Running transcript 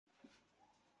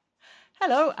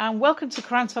Hello and welcome to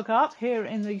Crantock Art here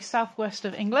in the southwest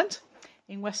of England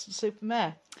in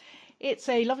Weston-super-Mare. It's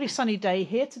a lovely sunny day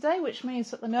here today, which means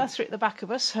that the nursery at the back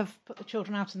of us have put the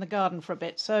children out in the garden for a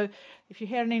bit. So if you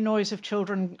hear any noise of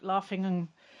children laughing and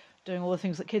doing all the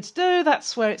things that kids do,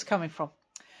 that's where it's coming from.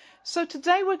 So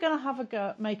today we're going to have a go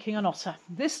at making an otter.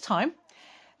 This time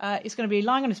it's going to be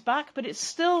lying on its back, but it's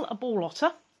still a ball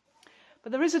otter.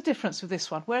 But there is a difference with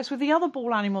this one. Whereas with the other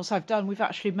ball animals I've done, we've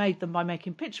actually made them by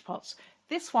making pinch pots.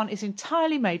 This one is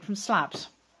entirely made from slabs.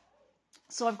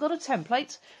 So I've got a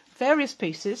template, various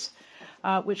pieces,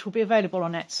 which will be available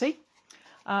on Etsy.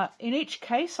 In each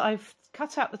case, I've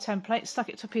cut out the template, stuck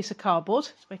it to a piece of cardboard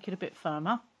to make it a bit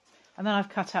firmer. And then I've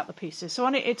cut out the pieces. So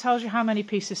on it, it tells you how many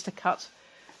pieces to cut.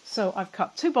 So I've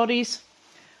cut two bodies,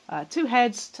 two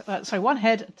heads, one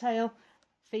head, a tail,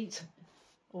 feet,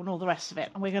 and all the rest of it,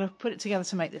 and we're going to put it together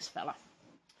to make this fella.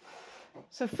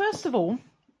 So first of all,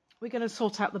 we're going to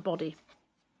sort out the body.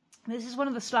 This is one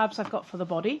of the slabs I've got for the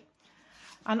body,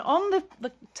 and on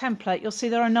the template you'll see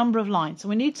there are a number of lines, and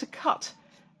we need to cut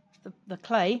the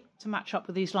clay to match up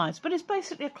with these lines, but it's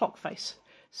basically a clock face.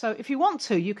 So if you want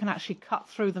to, you can actually cut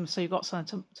through them so you've got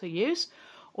something to use,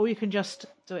 or you can just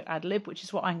do it ad lib, which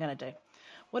is what I'm going to do.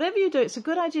 Whatever you do, it's a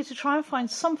good idea to try and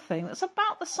find something that's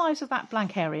about the size of that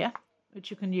blank area, which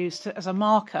you can use as a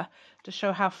marker to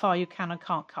show how far you can and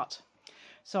can't cut.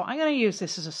 So I'm going to use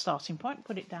this as a starting point,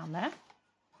 put it down there.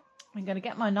 I'm going to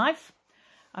get my knife,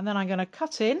 and then I'm going to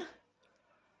cut in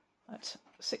at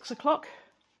 6 o'clock,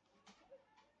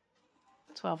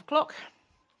 12 o'clock,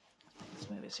 let's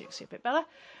move it so you can see a bit better,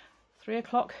 3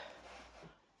 o'clock,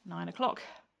 9 o'clock,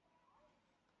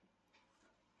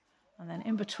 and then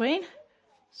in between,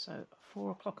 so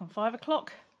 4 o'clock and 5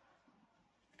 o'clock.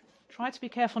 Try to be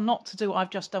careful not to do what I've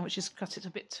just done, which is cut it a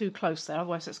bit too close there,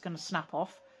 otherwise it's going to snap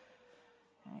off.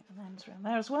 Okay, and then through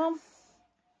there as well.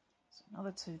 So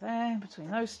another two there, between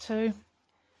those two.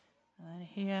 And then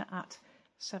here at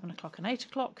 7 o'clock and 8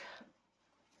 o'clock.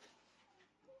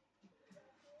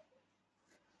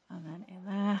 And then in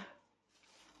there.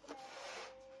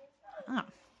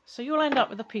 So you'll end up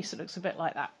with a piece that looks a bit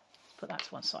like that. Let's put that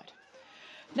to one side.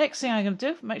 Next thing I'm going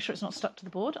to do, make sure it's not stuck to the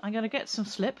board, I'm going to get some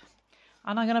slip.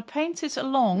 And I'm going to paint it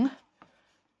along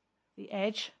the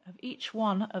edge of each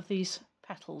one of these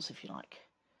petals, if you like.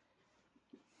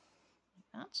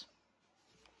 Like that.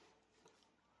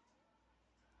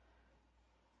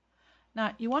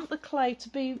 Now, you want the clay to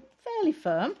be fairly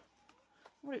firm.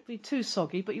 I want it to be too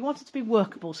soggy, but you want it to be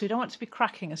workable, so you don't want it to be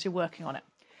cracking as you're working on it.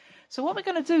 So what we're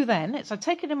going to do then is I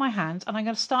take it in my hand and I'm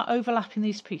going to start overlapping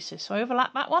these pieces. So I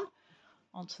overlap that one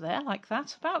onto there, like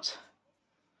that, about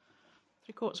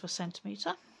 3/4 of a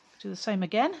centimetre. Do the same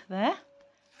again there.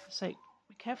 So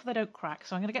be careful they don't crack.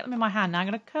 So I'm going to get them in my hand now. I'm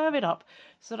going to curve it up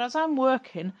so that as I'm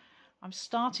working, I'm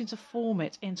starting to form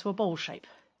it into a bowl shape.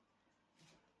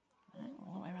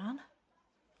 All the way around.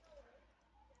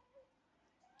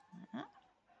 Like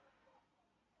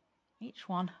each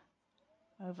one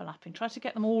overlapping. Try to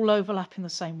get them all overlapping the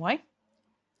same way.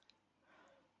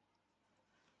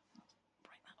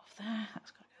 Break that off there.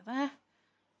 That's got to go there.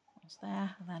 One's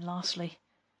there, and then lastly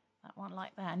that one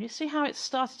like that, and you see how it's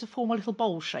started to form a little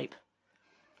bowl shape.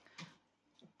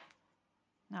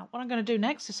 Now what I'm going to do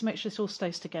next is to make sure this all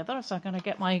stays together, so I'm going to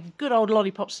get my good old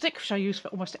lollipop stick, which I use for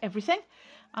almost everything,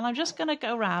 and I'm just going to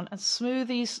go around and smooth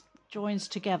these joins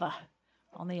together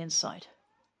on the inside.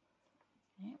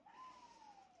 There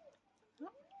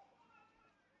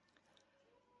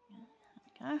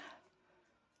we go.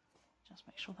 Just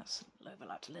make sure that's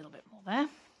overlapped a little bit more there.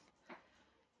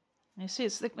 You see,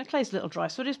 the clay's a little dry,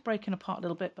 so it is breaking apart a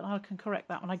little bit, but I can correct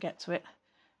that when I get to it.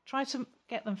 Try to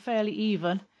get them fairly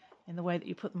even in the way that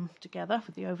you put them together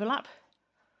with the overlap.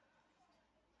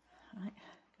 Right, go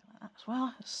like that as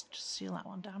well. Let's just seal that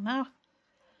one down now.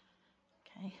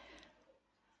 Okay,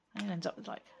 and it ends up with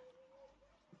like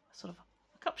a sort of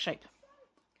a cup shape.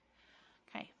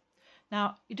 Okay,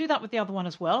 now you do that with the other one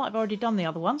as well. I've already done the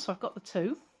other one, so I've got the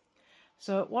two.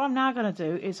 So what I'm now going to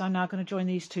do is I'm now going to join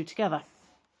these two together.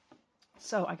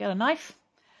 So I get a knife,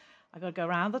 I've got to go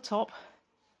around the top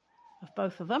of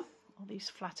both of them, all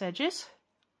these flat edges,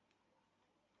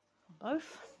 on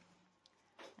both,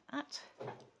 like that,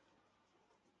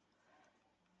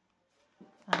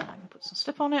 and I can put some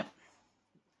slip on it,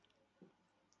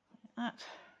 like that,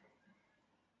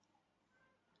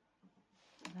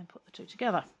 and then put the two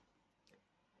together.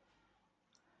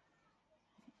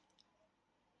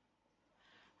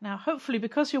 Now hopefully,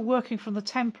 because you're working from the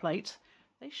template,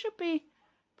 they should be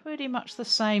pretty much the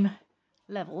same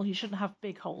level. You shouldn't have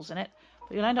big holes in it,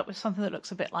 but you'll end up with something that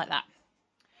looks a bit like that.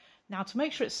 Now to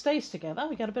make sure it stays together,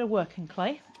 we get a bit of working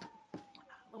clay.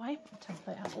 way, the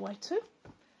template out of the way too.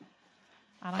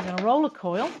 And I'm going to roll a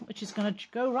coil, which is going to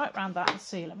go right round that and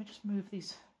see. Let me just move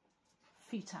these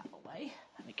feet out of the way.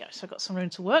 There we go, so I've got some room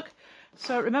to work.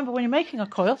 So remember, when you're making a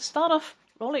coil, start off,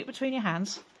 roll it between your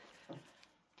hands,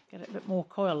 get it a bit more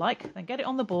coil-like, then get it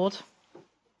on the board.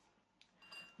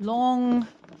 Long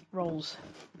rolls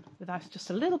without just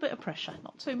a little bit of pressure,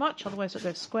 not too much, otherwise it'll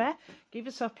go square. Give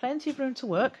yourself plenty of room to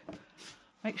work.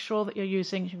 Make sure that you're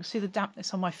using, you can see the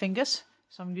dampness on my fingers,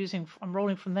 so I'm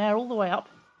rolling from there all the way up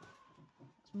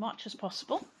as much as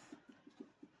possible.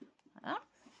 Like that.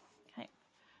 Okay,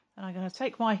 and I'm going to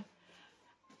take my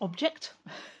object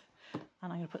and I'm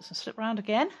going to put some slip round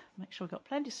again. Make sure we've got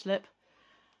plenty of slip.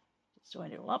 Just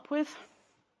join it all up with.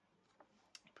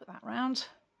 Put that round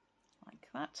like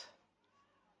that.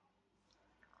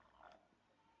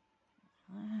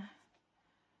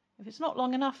 If it's not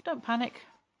long enough, don't panic.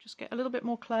 Just get a little bit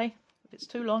more clay. If it's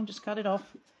too long, just cut it off.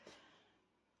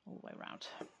 All the way around.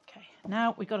 Okay,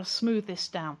 now we've got to smooth this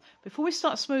down. Before we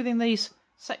start smoothing these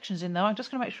sections in though, I'm just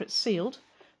going to make sure it's sealed.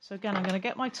 So again, I'm going to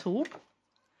get my tool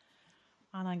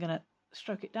and I'm going to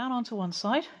stroke it down onto one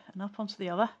side and up onto the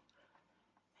other,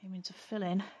 aiming to fill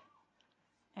in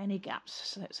any gaps.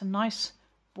 So it's a nice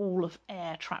ball of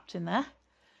air trapped in there.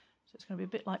 So it's going to be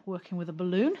a bit like working with a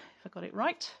balloon, if I got it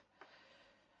right.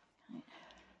 Okay.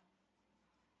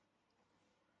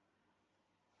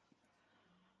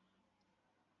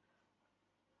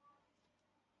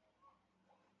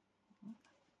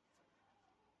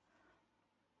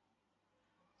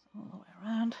 All the way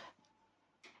around.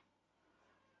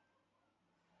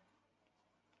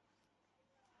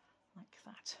 Like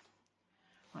that.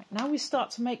 Right, now we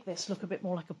start to make this look a bit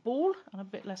more like a ball and a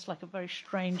bit less like a very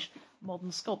strange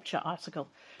modern sculpture article.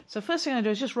 So first thing I'm going to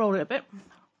do is just roll it a bit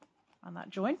on that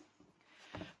join.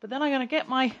 But then I'm going to get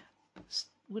my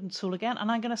wooden tool again and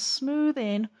I'm going to smooth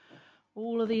in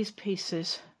all of these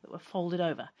pieces that were folded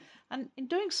over. And in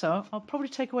doing so, I'll probably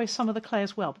take away some of the clay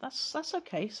as well, but that's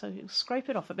okay. So you scrape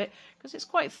it off a bit because it's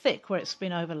quite thick where it's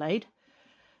been overlaid.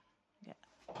 Get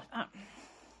like that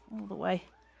all the way.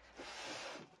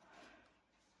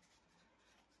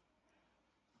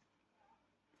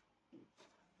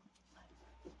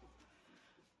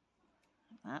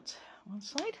 Like that one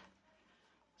side.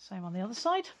 Same on the other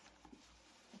side.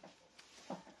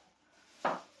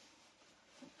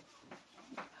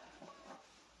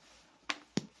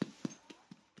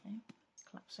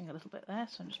 Collapsing a little bit there,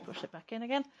 so just push it back in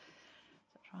again.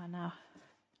 So try now.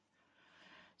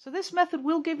 So this method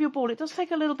will give you a ball. It does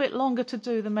take a little bit longer to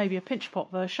do than maybe a pinch pot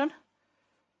version,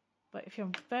 but if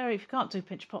you can't do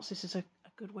pinch pots, this is a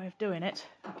good way of doing it,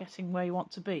 getting where you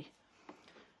want to be.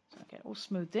 So I get it all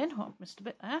smoothed in. Oh, I missed a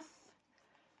bit there.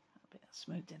 A bit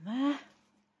smoothed in there.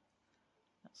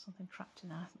 That's something trapped in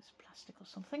there. It's plastic or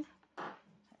something.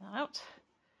 Take that out.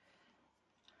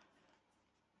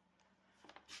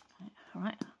 All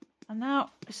right, and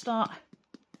now we start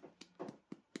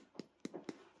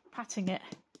patting it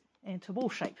into ball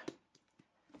shape.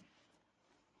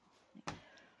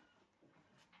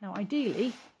 Now,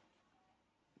 ideally,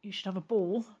 you should have a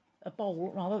bowl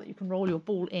rather, that you can roll your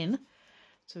ball in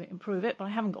to improve it, but I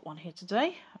haven't got one here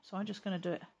today, so I'm just going to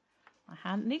do it by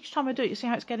hand. And each time I do it, you see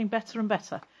how it's getting better and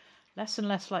better, less and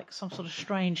less like some sort of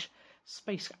strange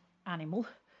space animal,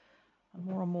 and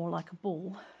more like a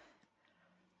ball.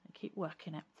 Keep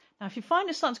working it. Now, if you find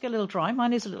it's starting to get a little dry,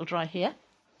 mine is a little dry here,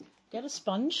 get a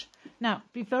sponge. Now,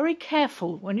 be very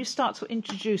careful when you start to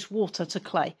introduce water to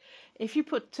clay. If you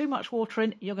put too much water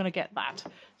in, you're going to get that.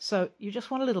 So you just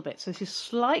want a little bit. So this is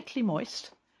slightly moist,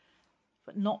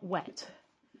 but not wet.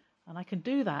 And I can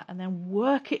do that and then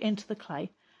work it into the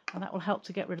clay, and that will help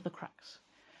to get rid of the cracks.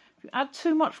 If you add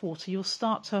too much water, you'll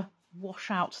start to wash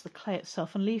out the clay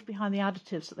itself and leave behind the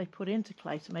additives that they put into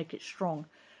clay to make it strong,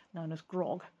 known as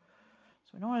grog.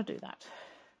 So we don't want to do that.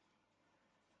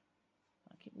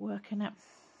 I'll keep working it.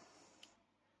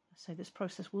 I say this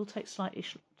process will take slightly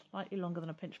longer than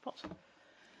a pinch pot.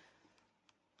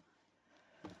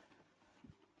 Okay,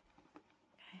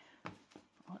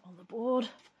 right on the board.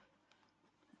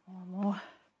 More.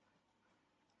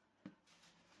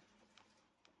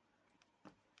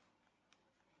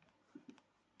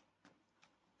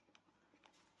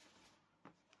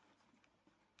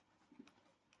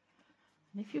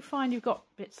 And if you find you've got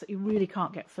bits that you really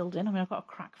can't get filled in, I mean, I've got a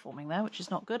crack forming there, which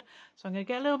is not good. So I'm going to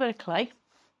get a little bit of clay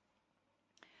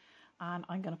and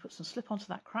I'm going to put some slip onto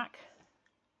that crack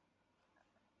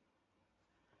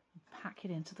and pack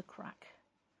it into the crack.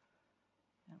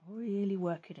 And really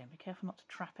work it in. Be careful not to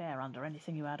trap air under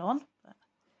anything you add on, but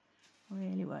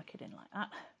really work it in like that.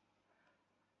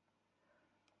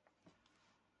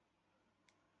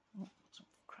 Oh, some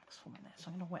cracks forming there, so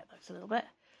I'm going to wet those a little bit.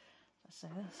 So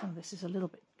some of this is getting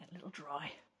a little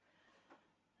dry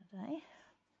today.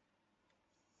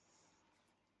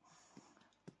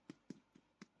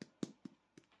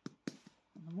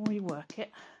 And the more you work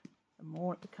it, the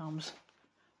more it becomes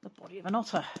the body of an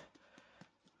otter.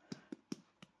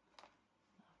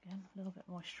 Again, a little bit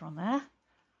of moisture on there.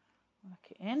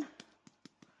 Work it in.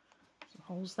 Some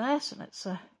holes there, so let's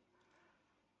put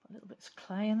a little bit of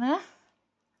clay in there.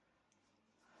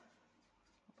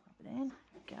 Rub it in. There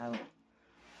we go.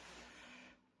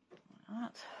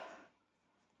 Like that.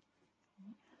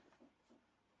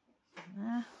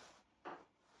 There.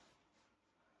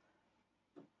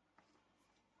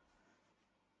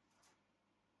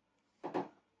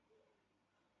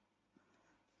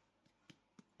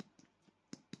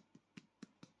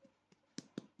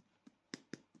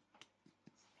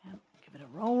 Give it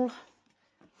a roll.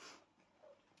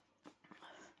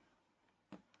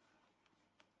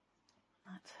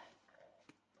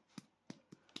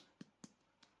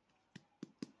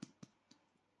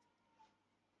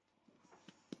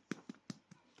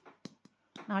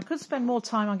 Now I could spend more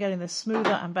time on getting this smoother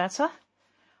and better.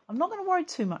 I'm not going to worry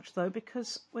too much though,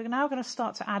 because we're now going to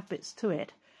start to add bits to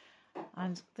it,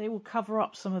 and they will cover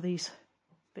up some of these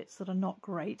bits that are not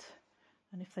great,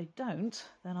 and if they don't,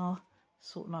 then I'll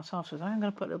sort them out afterwards. I'm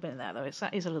going to put a little bit in there though.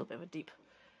 That is a little bit of a deep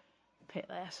pit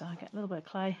there, so I get a little bit of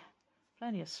clay,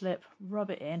 plenty of slip, rub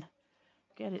it in,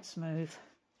 get it smooth.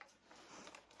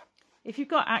 If you've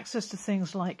got access to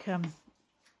things like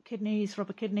kidneys,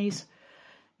 rubber kidneys,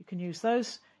 you can use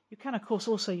those. You can, of course,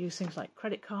 also use things like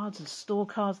credit cards and store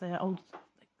cards. They're old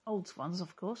ones,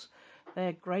 of course.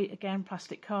 They're great. Again,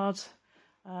 plastic cards.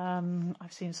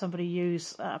 I've seen somebody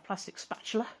use a plastic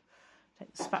spatula.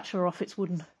 Take the spatula off its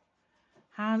wooden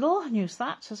handle and use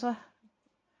that as a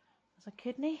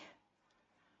kidney.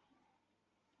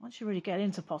 Once you really get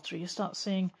into pottery, you start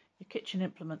seeing your kitchen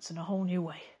implements in a whole new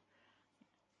way.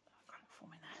 Crack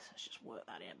form in there, so let's just work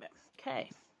that in a bit. Okay.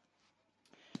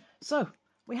 So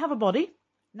we have a body.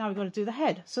 Now we've got to do the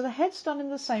head. So the head's done in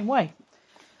the same way.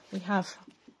 We have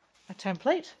a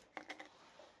template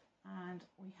and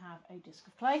we have a disc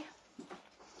of clay.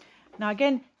 Now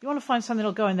again, you want to find something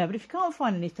that'll go in there, but if you can't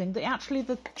find anything,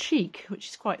 the cheek, which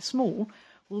is quite small,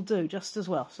 will do just as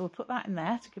well. So we'll put that in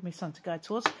there to give me something to go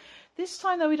towards. This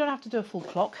time though, we don't have to do a full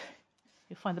clock.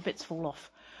 You'll find the bits fall off.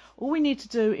 All we need to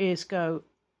do is go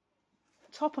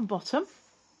top and bottom,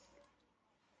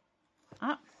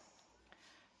 up,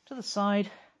 to the side,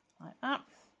 like that.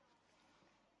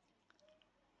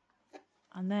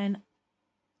 And then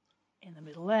in the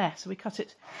middle there. So we cut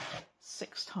it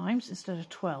 6 times instead of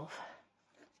 12. Is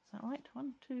that right?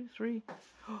 1, 2, 3,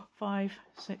 4, 5,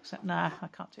 6, 7. Nah, I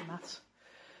can't do maths.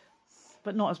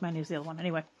 But not as many as the other one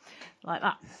anyway. Like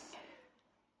that.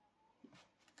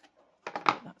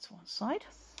 That's one side.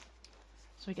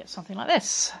 So we get something like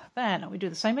this. Then we do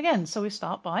the same again. So we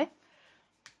start by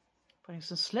putting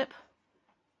some slip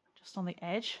just on the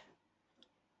edge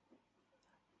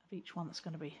of each one that's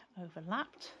going to be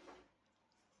overlapped.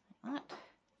 Like that.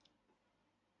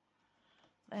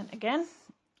 Then again,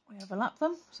 we overlap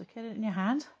them, so get it in your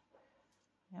hand.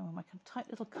 Now we'll make a tight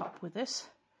little cup with this.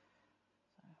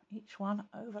 So each one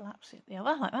overlaps the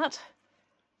other, like that.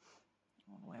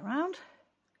 All the way around.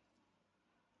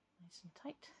 Nice and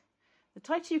tight. The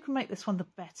tighter you can make this one, the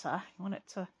better. You want it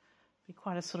to be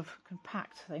quite a sort of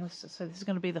compact thing. So this is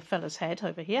going to be the fella's head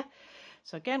over here.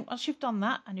 So again, once you've done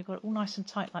that and you've got it all nice and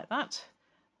tight like that,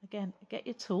 again, get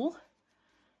your tool.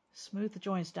 Smooth the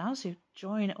joins down, so you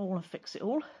join it all and fix it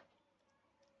all.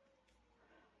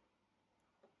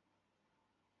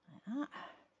 Like that.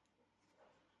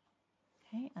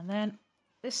 Okay, and then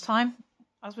this time,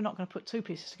 as we're not going to put 2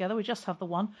 pieces together, we just have the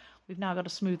one, we've now got to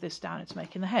smooth this down into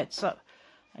making the head. So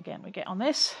again, we get on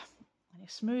this, and you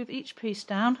smooth each piece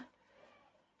down.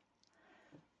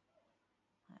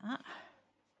 Like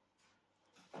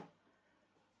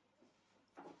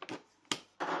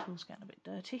that. Tool's getting a bit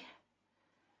dirty.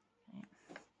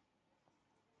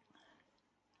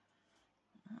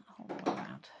 All the way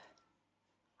around.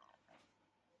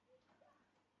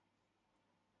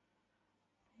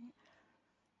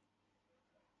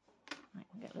 Right,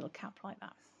 we'll get a little cap like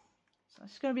that. So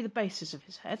this is going to be the basis of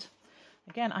his head.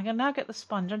 Again, I'm going to now get the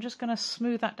sponge. I'm just going to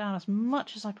smooth that down as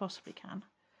much as I possibly can.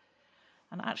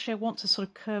 And actually I want to sort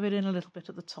of curve it in a little bit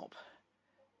at the top.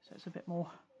 So it's a bit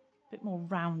more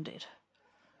rounded.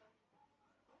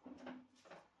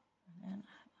 And then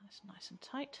that's nice and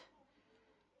tight.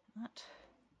 Like that.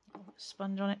 A little bit of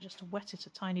sponge on it just to wet it a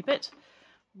tiny bit.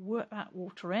 Work that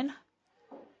water in.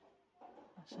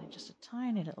 I say just a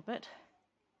tiny little bit.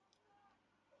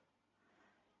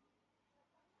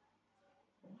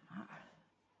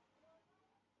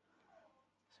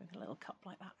 So we get a little cup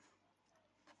like that.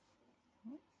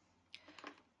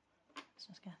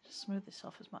 So again, just smooth this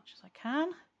off as much as I can.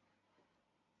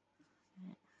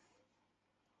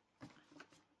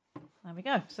 There we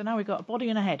go. So now we've got a body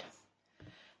and a head.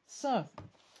 So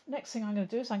next thing I'm going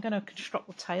to do is I'm going to construct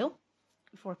the tail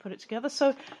before I put it together.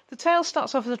 So the tail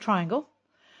starts off as a triangle.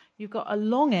 You've got a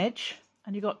long edge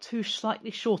and you've got two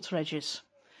slightly shorter edges.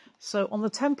 So on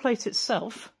the template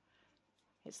itself,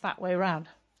 it's that way around.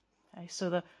 Okay,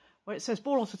 so where it says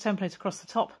ball otter template across the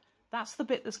top, that's the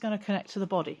bit that's going to connect to the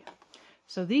body.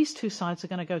 So these two sides are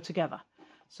going to go together.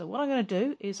 So what I'm going to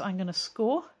do is I'm going to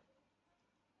score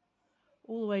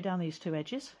all the way down these two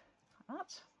edges, like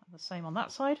that, and the same on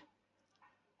that side.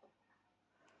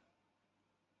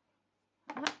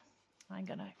 Like that. I'm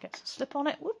going to get some slip on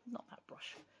it. Whoop, not that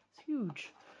brush. It's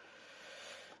huge.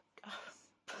 I'm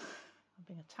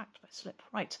being attacked by slip.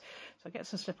 Right, so I get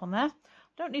some slip on there.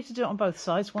 Don't need to do it on both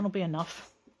sides. One will be enough.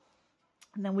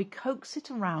 And then we coax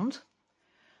it around.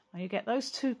 And you get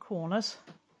those two corners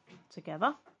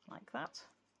together, like that.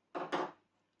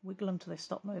 Wiggle them till they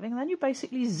stop moving. And then you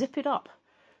basically zip it up.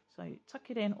 So you tuck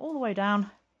it in all the way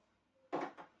down,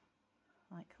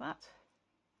 like that.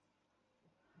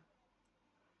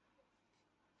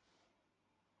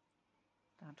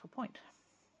 Down to a point,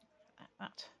 like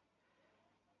that.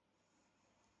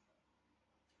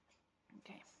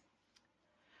 Okay.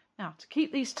 Now, to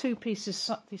keep these two pieces,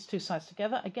 these two sides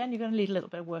together, again, you're going to need a little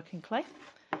bit of working clay.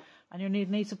 And you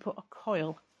need to put a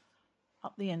coil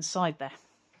up the inside there.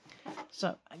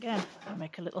 So again, I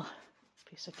make a little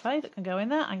piece of clay that can go in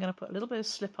there. I'm going to put a little bit of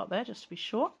slip up there just to be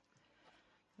sure.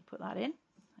 Put that in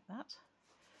like that.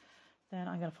 Then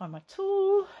I'm going to find my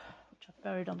tool, which I've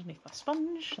buried underneath my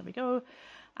sponge. There we go.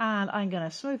 And I'm going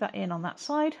to smooth that in on that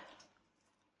side.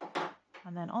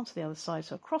 And then onto the other side,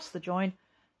 so across the join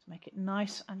to make it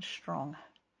nice and strong.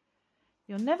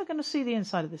 You're never going to see the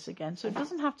inside of this again, so it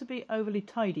doesn't have to be overly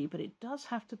tidy, but it does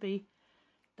have to be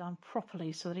done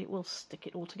properly so that it will stick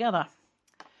it all together.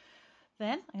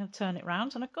 Then I'm going to turn it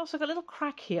round, and of course I've got a little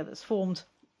crack here that's formed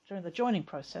during the joining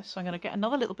process, so I'm going to get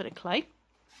another little bit of clay,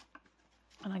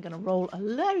 and I'm going to roll a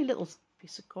very little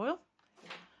piece of coil,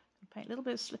 and paint a little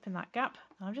bit of slip in that gap,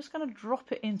 and I'm just going to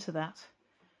drop it into that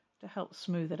to help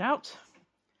smooth it out.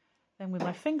 Then with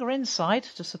my finger inside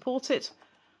to support it,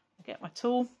 I get my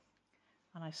tool,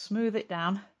 and I smooth it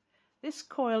down. This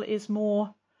coil is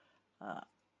more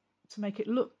to make it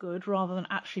look good rather than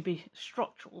actually be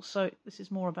structural. So this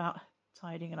is more about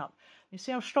tidying it up. You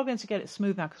see I'm struggling to get it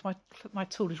smooth now because my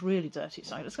tool is really dirty.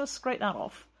 So I'm just going to scrape that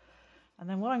off. And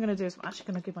then what I'm going to do is I'm actually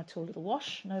going to give my tool a little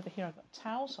wash. And over here I've got a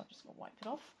towel, so I'm just going to wipe it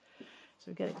off. So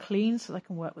we get it clean so they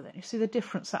can work with it. You see the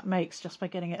difference that makes just by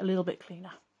getting it a little bit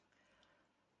cleaner.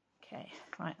 Okay,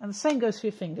 right. And the same goes for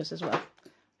your fingers as well.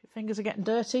 If your fingers are getting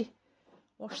dirty,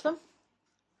 wash them,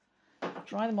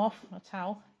 dry them off on a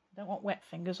towel. You don't want wet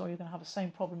fingers or you're going to have the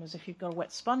same problem as if you've got a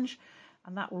wet sponge,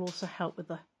 and that will also help with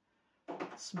the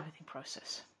smoothing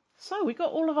process. So we've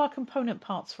got all of our component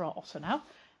parts for our otter now.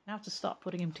 Now to start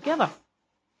putting them together.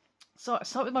 So I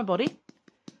start with my body.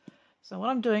 So what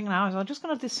I'm doing now is I'm just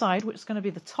going to decide which is going to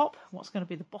be the top and what's going to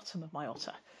be the bottom of my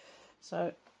otter.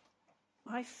 So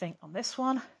I think on this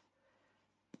one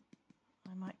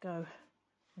I might go,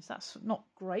 because that's not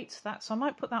great, so I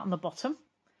might put that on the bottom.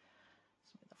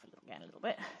 Smooth off again a little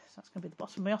bit. So that's going to be the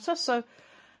bottom of my otter. So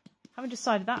having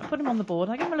decided that, I put him on the board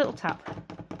and I give him a little tap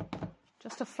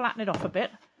just to flatten it off a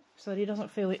bit so that he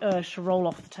doesn't feel the urge to roll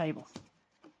off the table.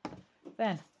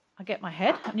 Then I get my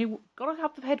head, and you've got to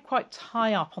have the head quite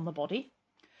high up on the body.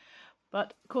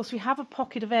 But of course we have a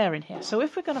pocket of air in here. So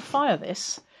if we're going to fire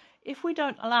this, if we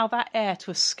don't allow that air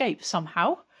to escape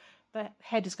somehow, the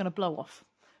head is going to blow off.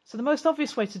 So the most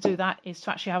obvious way to do that is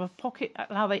to actually have a pocket,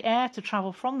 allow the air to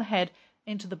travel from the head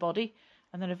into the body,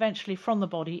 and then eventually from the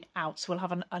body out. So we'll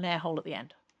have an air hole at the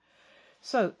end.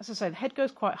 So as I say, the head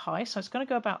goes quite high, so it's going to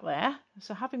go about there.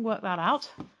 So having worked that out,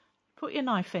 put your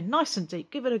knife in nice and deep,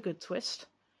 give it a good twist.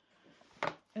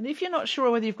 And if you're not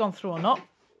sure whether you've gone through or not,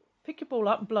 pick your ball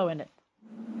up and blow in it.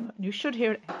 And you should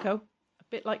hear it echo, a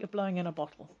bit like you're blowing in a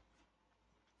bottle.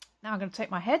 Now I'm going to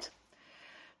take my head.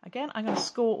 Again, I'm going to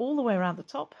score all the way around the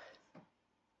top,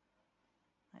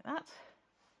 like that.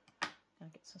 I'm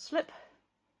going to get some slip.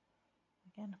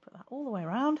 Again, put that all the way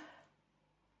around,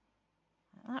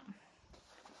 like that.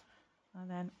 And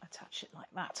then attach it like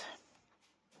that.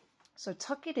 So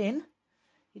tuck it in.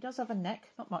 He does have a neck,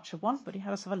 not much of one, but he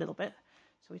does have a little bit.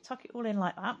 So we tuck it all in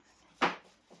like that.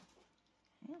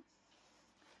 Yeah.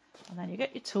 And then you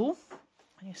get your tool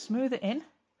and you smooth it in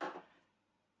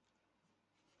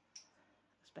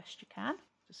as best you can.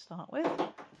 to start with.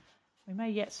 We may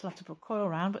yet still have to put coil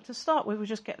around, but to start with, we'll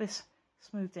just get this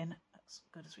smoothed in as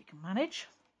good as we can manage.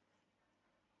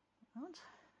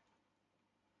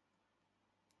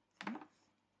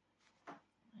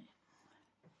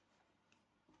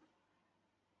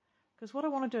 Because what I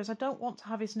want to do is I don't want to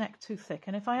have his neck too thick,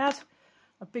 and if I add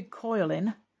a big coil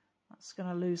in, that's going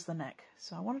to lose the neck.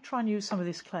 So I want to try and use some of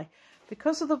this clay.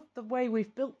 Because of the way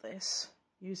we've built this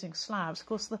using slabs, of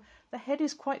course the head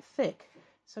is quite thick,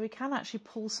 so we can actually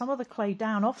pull some of the clay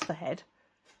down off the head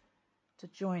to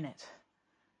join it.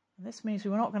 And this means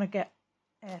we're not going to get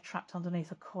air trapped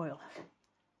underneath a coil.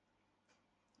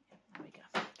 There we go.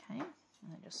 Okay,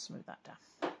 and then just smooth that down.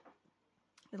 A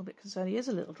little bit concerned he is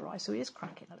a little dry, so he is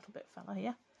cracking a little bit, fella,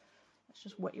 here. Let's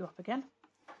just wet you up again.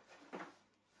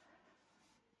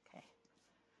 Okay.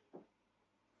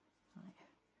 Right.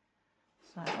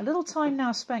 So a little time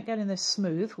now spent getting this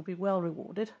smooth will be well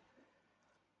rewarded.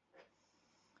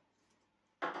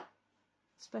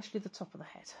 Especially the top of the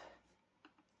head. So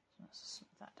let's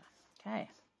smooth that down.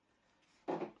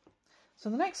 Okay. So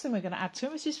the next thing we're going to add to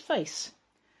him is his face.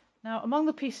 Now, among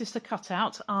the pieces to cut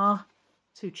out are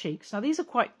 2 cheeks. Now, these are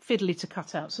quite fiddly to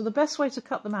cut out, so the best way to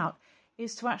cut them out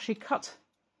is to actually cut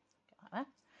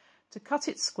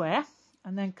it square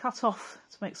and then cut off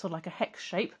to make sort of like a hex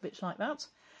shape, a bit like that,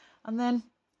 and then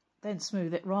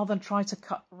smooth it rather than try to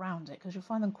cut around it, because you'll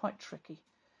find them quite tricky.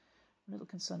 I'm a little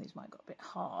concerned these might have got a bit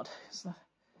hard, because the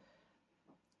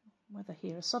weather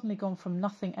here has suddenly gone from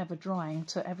nothing ever drying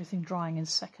to everything drying in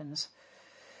seconds.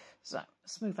 So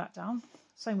smooth that down.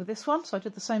 Same with this one. So I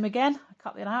did the same again. I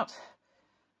cut it out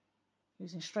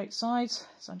using straight sides.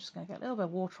 So I'm just going to get a little bit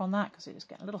of water on that because it is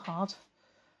getting a little hard,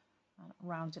 and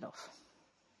round it off.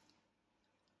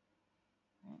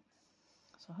 Right.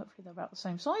 So hopefully they're about the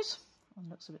same size. One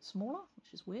looks a bit smaller,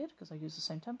 which is weird because I use the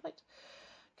same template.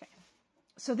 Okay.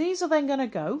 So these are then going to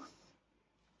go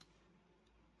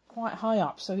quite high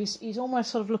up. So he's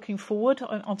almost sort of looking forward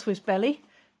onto his belly.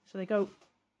 So they go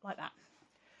like that.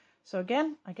 So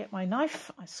again, I get my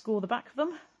knife, I score the back of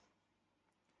them.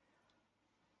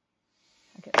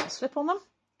 I get some slip on them.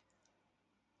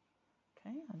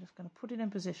 Okay, I'm just going to put it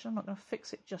in position. I'm not going to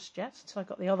fix it just yet until I've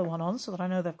got the other one on so that I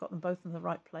know they've got them both in the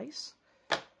right place.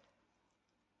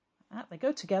 They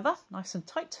go together, nice and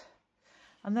tight.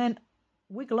 And then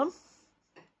wiggle them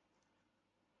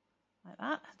like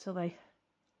that until they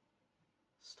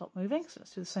stop moving. So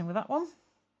let's do the same with that one.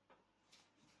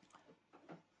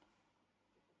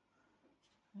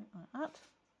 Like that.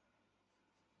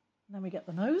 And then we get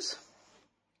the nose.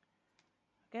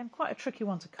 Again, quite a tricky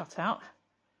one to cut out.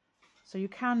 So you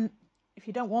can, if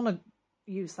you don't want to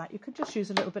use that, you could just use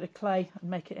a little bit of clay and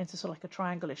make it into sort of like a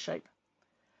triangular shape.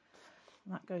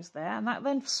 And that goes there. And that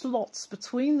then slots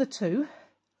between the two.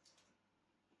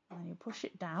 And then you push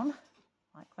it down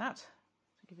like that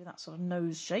to give you that sort of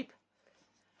nose shape.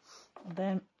 And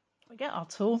then we get our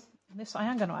tool. And this, I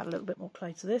am going to add a little bit more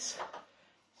clay to this.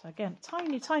 So again,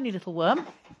 tiny, tiny little worm,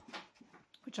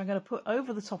 which I'm going to put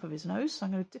over the top of his nose. So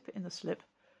I'm going to dip it in the slip.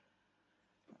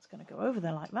 That's going to go over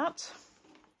there like that.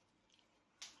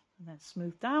 And then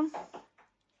smooth down.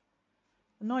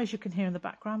 The noise you can hear in the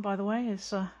background, by the way,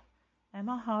 is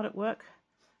Emma hard at work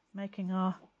making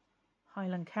our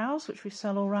Highland cows, which we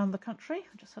sell all around the country.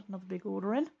 I just had another big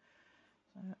order in.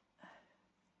 So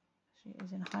she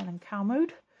is in Highland cow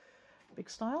mode,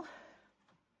 big style.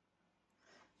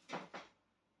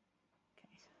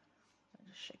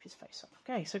 Shape his face up.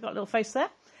 Okay, so we've got a little face there.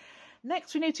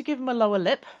 Next, we need to give him a lower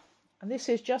lip, and this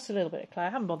is just a little bit of clay.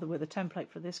 I haven't bothered with a template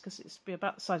for this because it's be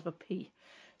about the size of a pea.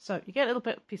 So you get a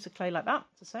little piece of clay like that,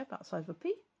 to say about the size of a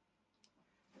pea.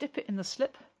 Dip it in the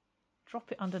slip,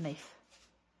 drop it underneath,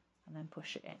 and then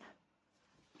push it in.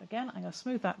 So again, I'm going to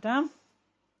smooth that down.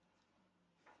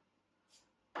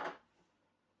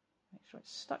 Make sure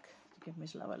it's stuck to give him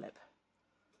his lower lip.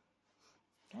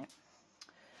 Okay.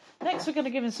 Next, we're going to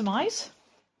give him some eyes.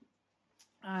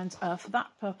 And for that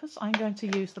purpose, I'm going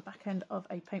to use the back end of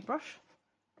a paintbrush.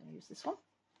 I'm going to use this one,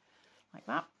 like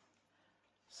that.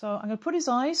 So I'm going to put his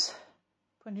eyes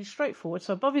pointing straight forward,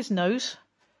 so above his nose,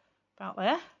 about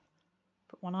there.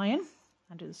 Put one eye in,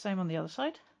 and do the same on the other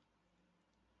side.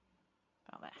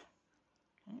 About there.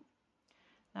 Okay.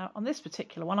 Now, on this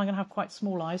particular one, I'm going to have quite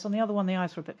small eyes. On the other one, the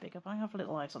eyes are a bit bigger, but I have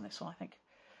little eyes on this one, I think.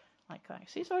 Like that.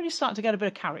 See, he's already starting to get a bit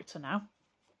of character now.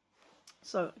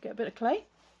 So, get a bit of clay.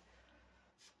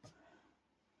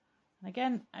 And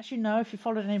again, as you know, if you've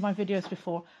followed any of my videos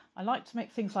before, I like to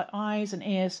make things like eyes and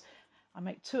ears. I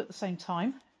make 2 at the same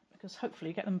time, because hopefully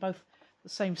you get them both the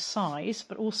same size,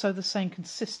 but also the same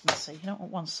consistency. You don't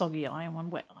want one soggy eye and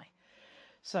one wet eye.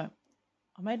 So,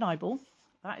 I made an eyeball.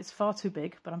 that is far too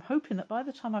big, but I'm hoping that by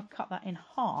the time I've cut that in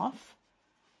half,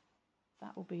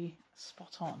 that will be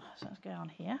spot on. So let's go on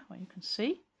here where you can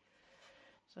see.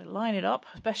 So line it up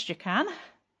as best you can. Cut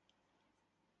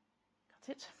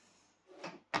it.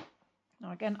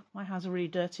 Now again, my hands are really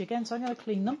dirty again, so I'm going to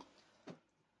clean them.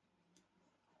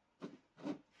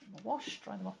 Wash,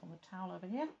 dry them off on the towel over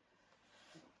here.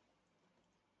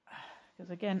 Because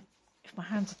again, if my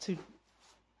hands are too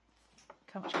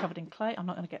much covered in clay, I'm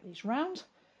not going to get these round.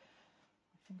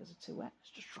 My fingers are too wet.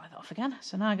 Let's just dry that off again.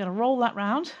 So now I'm going to roll that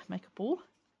round, make a ball.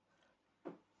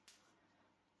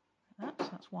 Like that. So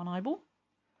that's one eyeball.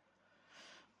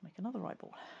 Make another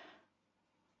eyeball.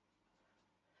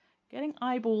 Getting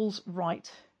eyeballs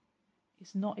right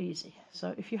is not easy.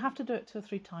 So if you have to do it 2 or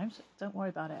 3 times, don't worry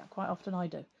about it. Quite often I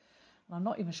do. And I'm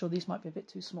not even sure these might be a bit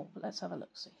too small, but let's have a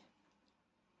look, see.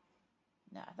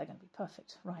 Nah, they're going to be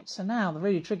perfect. Right, so now the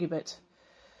really tricky bit.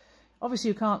 Obviously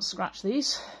you can't scratch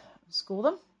these and score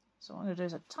them. So what I'm going to do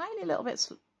is a tiny little bit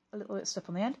slip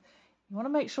on the end. You want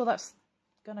to make sure that's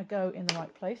going to go in the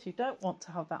right place. You don't want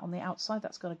to have that on the outside.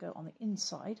 That's got to go on the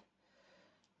inside.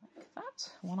 Like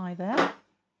that. One eye there.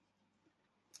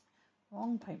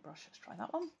 Wrong paintbrush. Let's try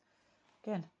that one.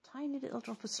 Again, tiny little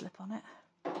drop of slip on it.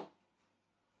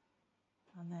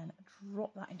 And then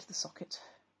drop that into the socket.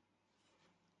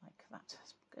 Like that.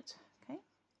 That's good. Okay.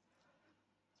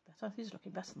 That's better. He's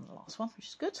looking better than the last one, which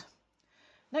is good.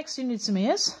 Next, you need some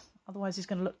ears. Otherwise, he's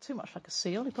going to look too much like a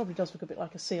seal. He probably does look a bit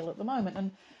like a seal at the moment.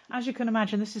 And as you can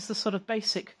imagine, this is the sort of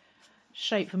basic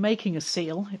shape for making a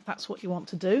seal, if that's what you want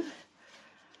to do.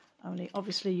 Only,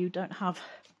 obviously, you don't have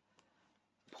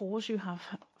paws. You have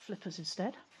flippers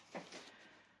instead.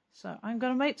 So I'm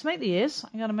going to make the ears.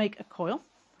 I'm going to make a coil.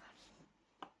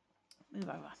 Move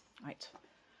over. Right.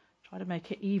 Try to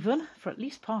make it even for at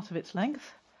least part of its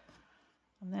length.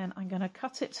 And then I'm going to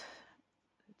cut it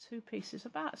in 2 pieces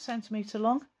about 1 centimetre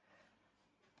long.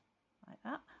 Like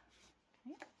that.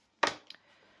 Okay.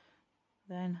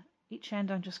 Then each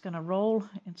end I'm just going to roll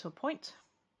into a point.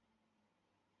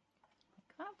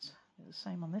 Like that. Do the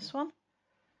same on this one.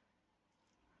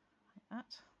 Like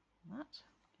that. And that.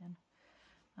 Again,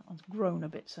 that one's grown a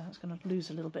bit, so it's going to lose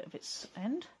a little bit of its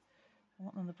end. I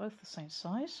want them, they're both the same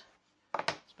size.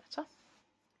 It's better.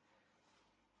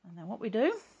 And then what we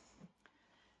do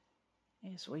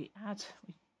is we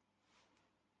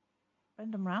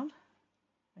bend them round,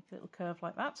 make a little curve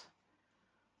like that,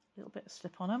 a little bit of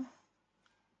slip on them,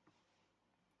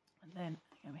 and then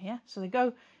over here. So they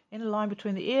go in a line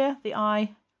between the ear, the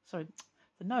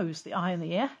nose, the eye, and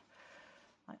the ear,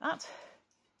 like that.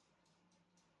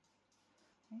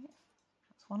 Okay.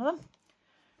 That's one of them.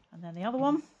 And then the other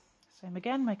one. Same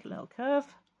again, make a little curve,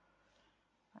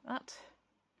 like that,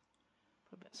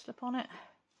 put a bit of slip on it,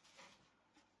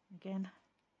 again,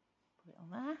 put it on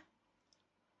there,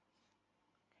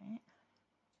 okay,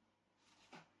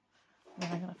 and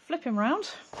then I'm going to flip him round,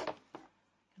 I'm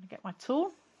going to get my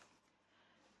tool,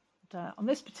 and, on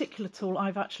this particular tool,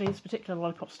 this particular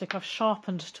lollipop stick, I've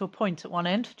sharpened to a point at one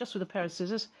end, just with a pair of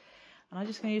scissors, and I'm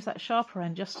just going to use that sharper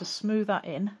end just to smooth that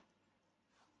in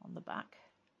on the back.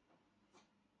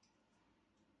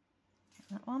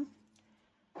 That one,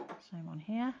 same one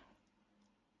here.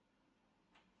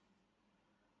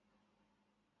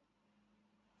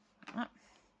 Like that.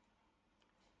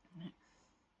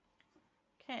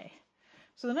 Okay,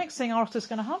 so the next thing our otter's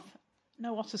going to have,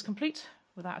 no otter's complete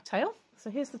without a tail. So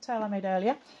here's the tail I made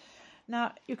earlier.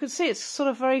 Now you can see it's sort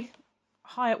of very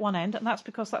high at one end, and that's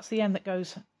because that's the end that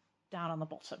goes down on the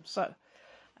bottom. So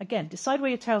again, decide where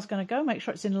your tail's going to go, make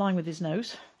sure it's in line with his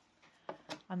nose,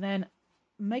 and then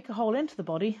make a hole into the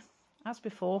body as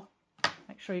before,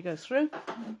 make sure you go through,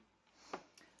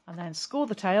 and then score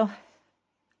the tail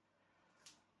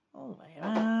all the way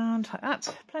around like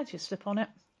that. Plenty of slip on it.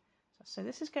 So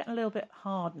this is getting a little bit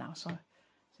hard now, so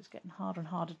this is getting harder and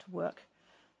harder to work,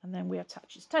 and then we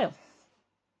attach his tail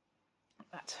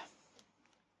like that.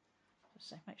 Just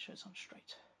say make sure it's on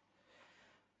straight.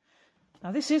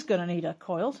 Now this is going to need a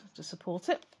coil to support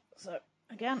it, so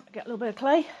again get a little bit of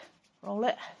clay, roll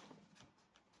it,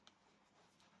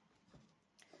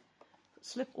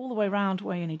 slip all the way around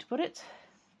where you need to put it.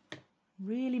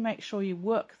 Really make sure you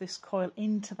work this coil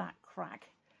into that crack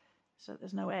so that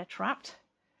there's no air trapped.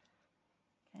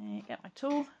 Okay, get my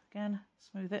tool, again,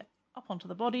 smooth it up onto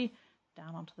the body,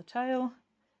 down onto the tail,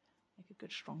 make a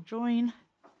good strong join.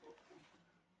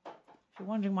 If you're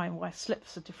wondering why my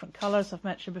slips are different colours, I've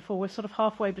mentioned before, we're sort of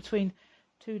halfway between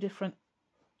 2 different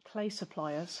clay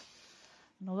suppliers.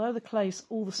 And although the clay's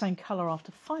all the same colour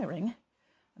after firing,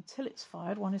 until it's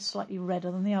fired, one is slightly redder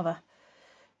than the other.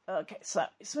 Okay, so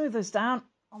smooth those down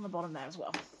on the bottom there as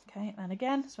well. Okay, and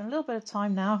again, spend a little bit of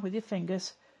time now with your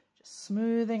fingers just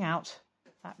smoothing out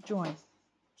that join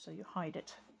so you hide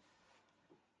it.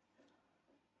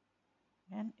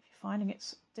 Again, if you're finding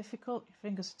it's difficult, your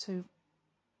fingers are too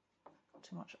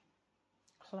much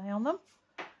clay on them,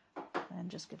 then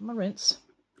just give them a rinse,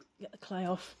 get the clay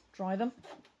off, dry them.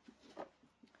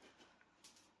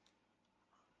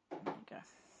 There you go.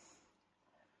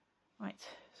 Right,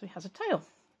 so he has a tail.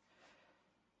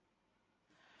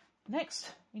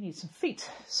 Next, we need some feet.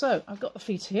 So I've got the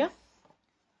feet here,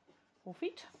 4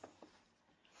 feet,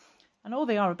 and all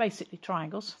they are basically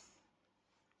triangles.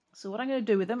 So what I'm going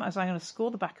to do with them is I'm going to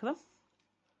score the back of them,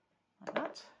 like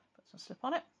that, put some slip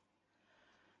on it,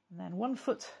 and then 1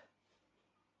 foot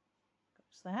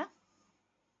goes there.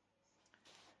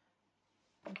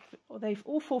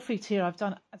 All 4 feet here I've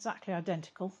done exactly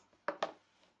identical.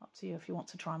 Up to you if you want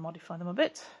to try and modify them a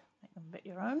bit, make them a bit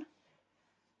your own.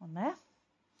 On there.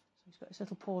 So he's got his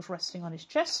little paws resting on his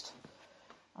chest,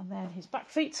 and then his back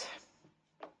feet.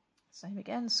 Same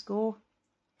again, score.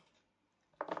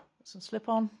 Put some slip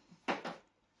on.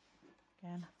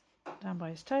 Again, down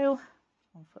by his tail.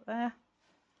 1 foot there.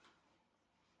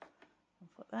 1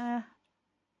 foot there.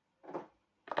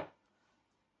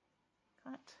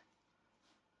 Cut.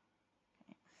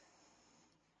 Okay.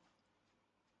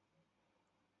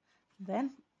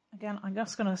 Then, again, I'm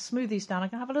just going to smooth these down. I'm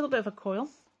going to have a little bit of a coil,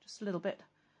 just a little bit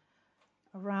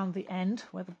around the end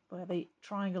where the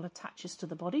triangle attaches to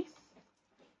the body.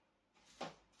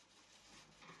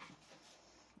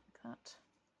 Cut.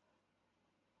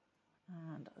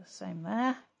 And the same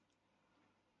there.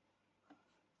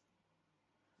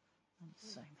 And the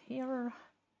same here. Oops,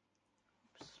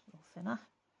 a little thinner.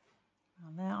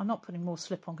 And there. I'm not putting more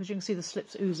slip on because you can see the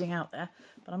slip's oozing out there,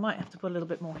 but I might have to put a little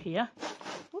bit more here.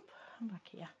 Whoop, I'm back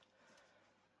here.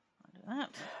 I'll do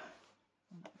that.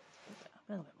 A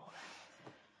little bit more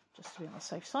there, just to be on the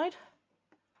safe side.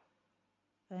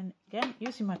 Then again,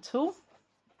 using my tool,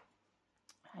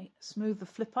 I smooth the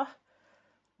flipper,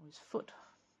 or his foot,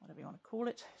 whatever you want to call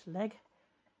it, his leg,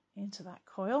 into that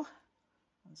coil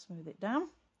and smooth it down.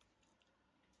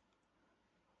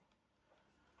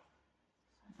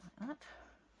 Like that.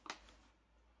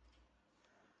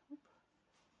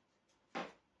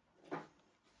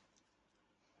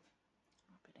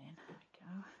 Rub it in, there we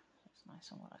go. So it's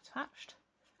nice and well attached.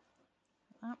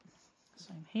 Like that.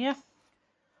 Same here.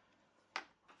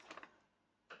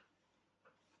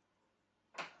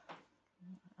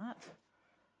 Like that.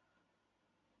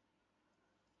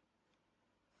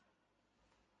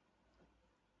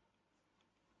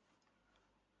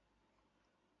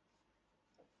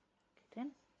 Get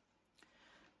in.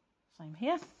 Same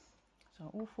here. So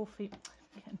all 4 feet,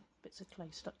 again, bits of clay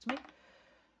stuck to me. Put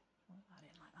that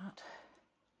in like that.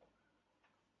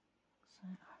 So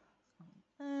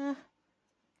there.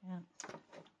 Again.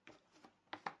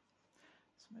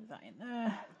 Smooth that in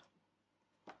there.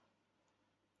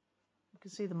 You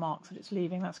can see the marks that it's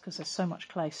leaving. That's because there's so much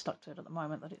clay stuck to it at the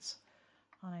moment that it's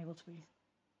unable to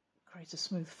create a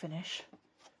smooth finish. So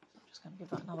I'm just going to give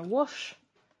that another wash.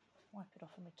 Wipe it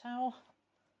off with my towel.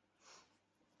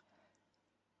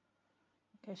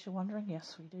 In case you're wondering,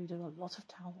 yes, we do a lot of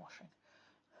towel washing.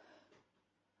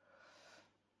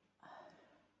 Okay,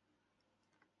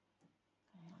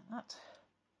 like that.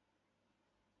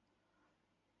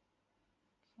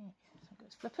 Okay, so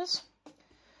goes flippers.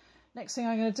 Next thing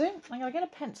I'm going to do, I'm going to get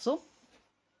a pencil,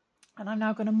 and I'm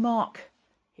now going to mark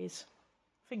his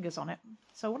fingers on it.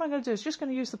 So what I'm going to do is just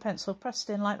going to use the pencil, pressed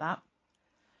in like that,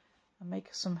 and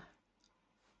make some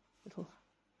little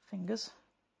fingers,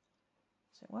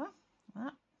 as it were, like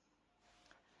that.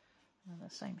 And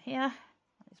the same here, on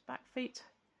his back feet,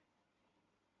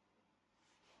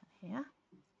 and here,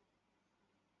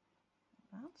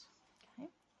 like that. Okay.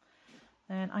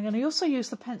 Then I'm going to also use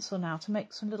the pencil now to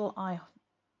make some little eyes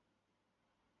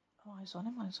on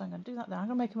him. So I'm going to do that there. I'm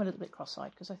going to make him a little bit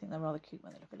cross-eyed because I think they're rather cute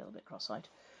when they look a little bit cross-eyed,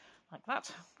 like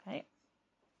that. Okay.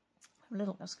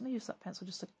 I'm just going to use that pencil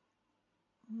just to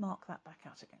mark that back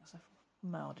out again because I've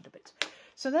marred it a bit.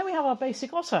 So then we have our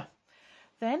basic otter.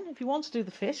 Then, if you want to do the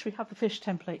fish, we have the fish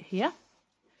template here,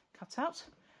 cut out.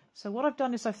 So what I've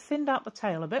done is I've thinned out the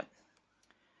tail a bit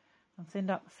and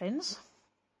thinned out the fins.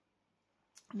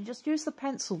 And you just use the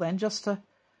pencil then just to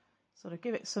sort of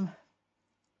give it some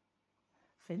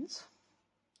fins.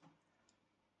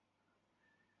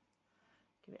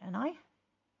 Give it an eye.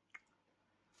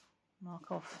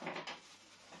 Mark off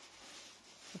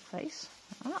the face,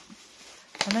 like that.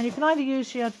 And then you can either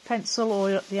use your pencil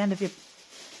or at the end of your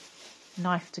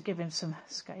knife to give him some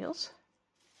scales.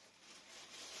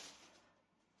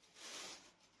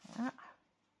 Like that.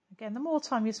 Again, the more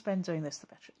time you spend doing this, the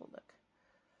better it will look.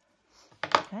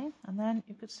 Okay, and then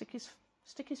you could stick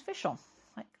his fish on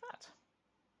like that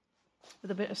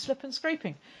with a bit of slip and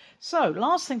scraping. So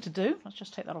last thing to do, let's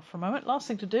just take that off for a moment. Last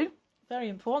thing to do, very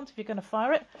important if you're going to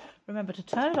fire it, remember to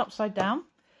turn it upside down,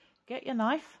 get your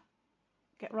knife,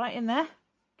 get right in there,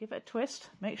 give it a twist,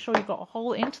 make sure you've got a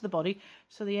hole into the body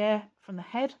so the air from the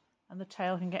head and the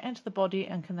tail can get into the body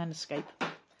and can then escape.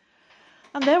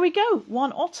 And there we go,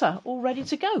 one otter all ready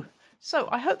to go. So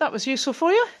I hope that was useful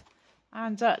for you,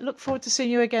 and look forward to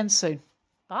seeing you again soon.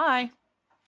 Bye.